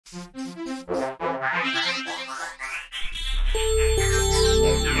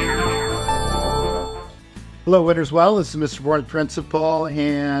Hello, Winners Well. This is Mr. Bourne, Principal,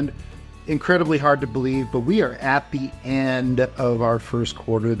 and incredibly hard to believe, but we are at the end of our first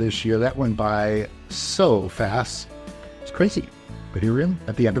quarter this year. That went by so fast. It's crazy, but here we are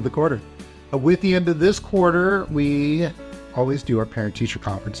at the end of the quarter. With the end of this quarter, we always do our parent-teacher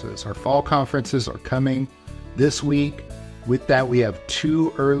conferences. Our fall conferences are coming this week. With that, we have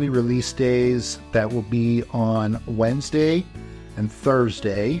 2 early release days that will be on Wednesday and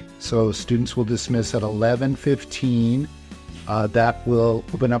Thursday. So students will dismiss at 11:15. That will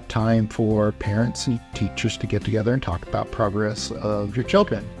open up time for parents and teachers to get together and talk about progress of your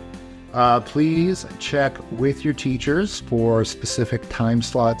children. Please check with your teachers for specific time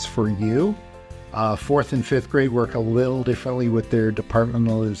slots for you. 4th and 5th grade work a little differently with their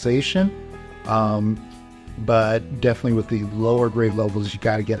departmentalization, but definitely with the lower grade levels, you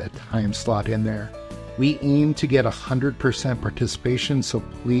got to get a time slot in there. We aim to get 100% participation, so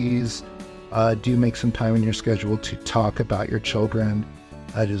please do make some time in your schedule to talk about your children.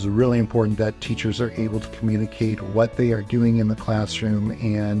 It is really important that teachers are able to communicate what they are doing in the classroom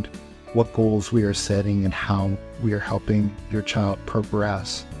and what goals we are setting and how we are helping your child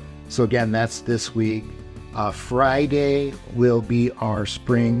progress. So again, that's this week. Friday will be our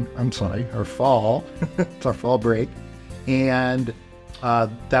fall. It's our fall break. And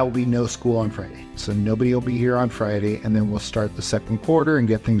that will be no school on Friday. So nobody will be here on Friday, and then we'll start the second quarter and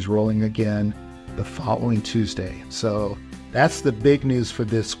get things rolling again the following Tuesday. So that's the big news for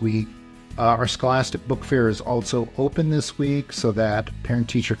this week. Our Scholastic Book Fair is also open this week, so that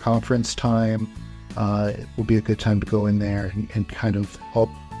parent-teacher conference time will be a good time to go in there and kind of help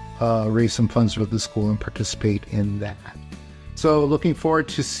raise some funds for the school and participate in that. So looking forward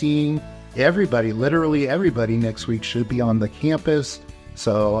to seeing everybody, literally everybody next week should be on the campus.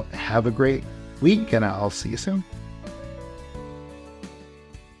 So have a great week, and I'll see you soon.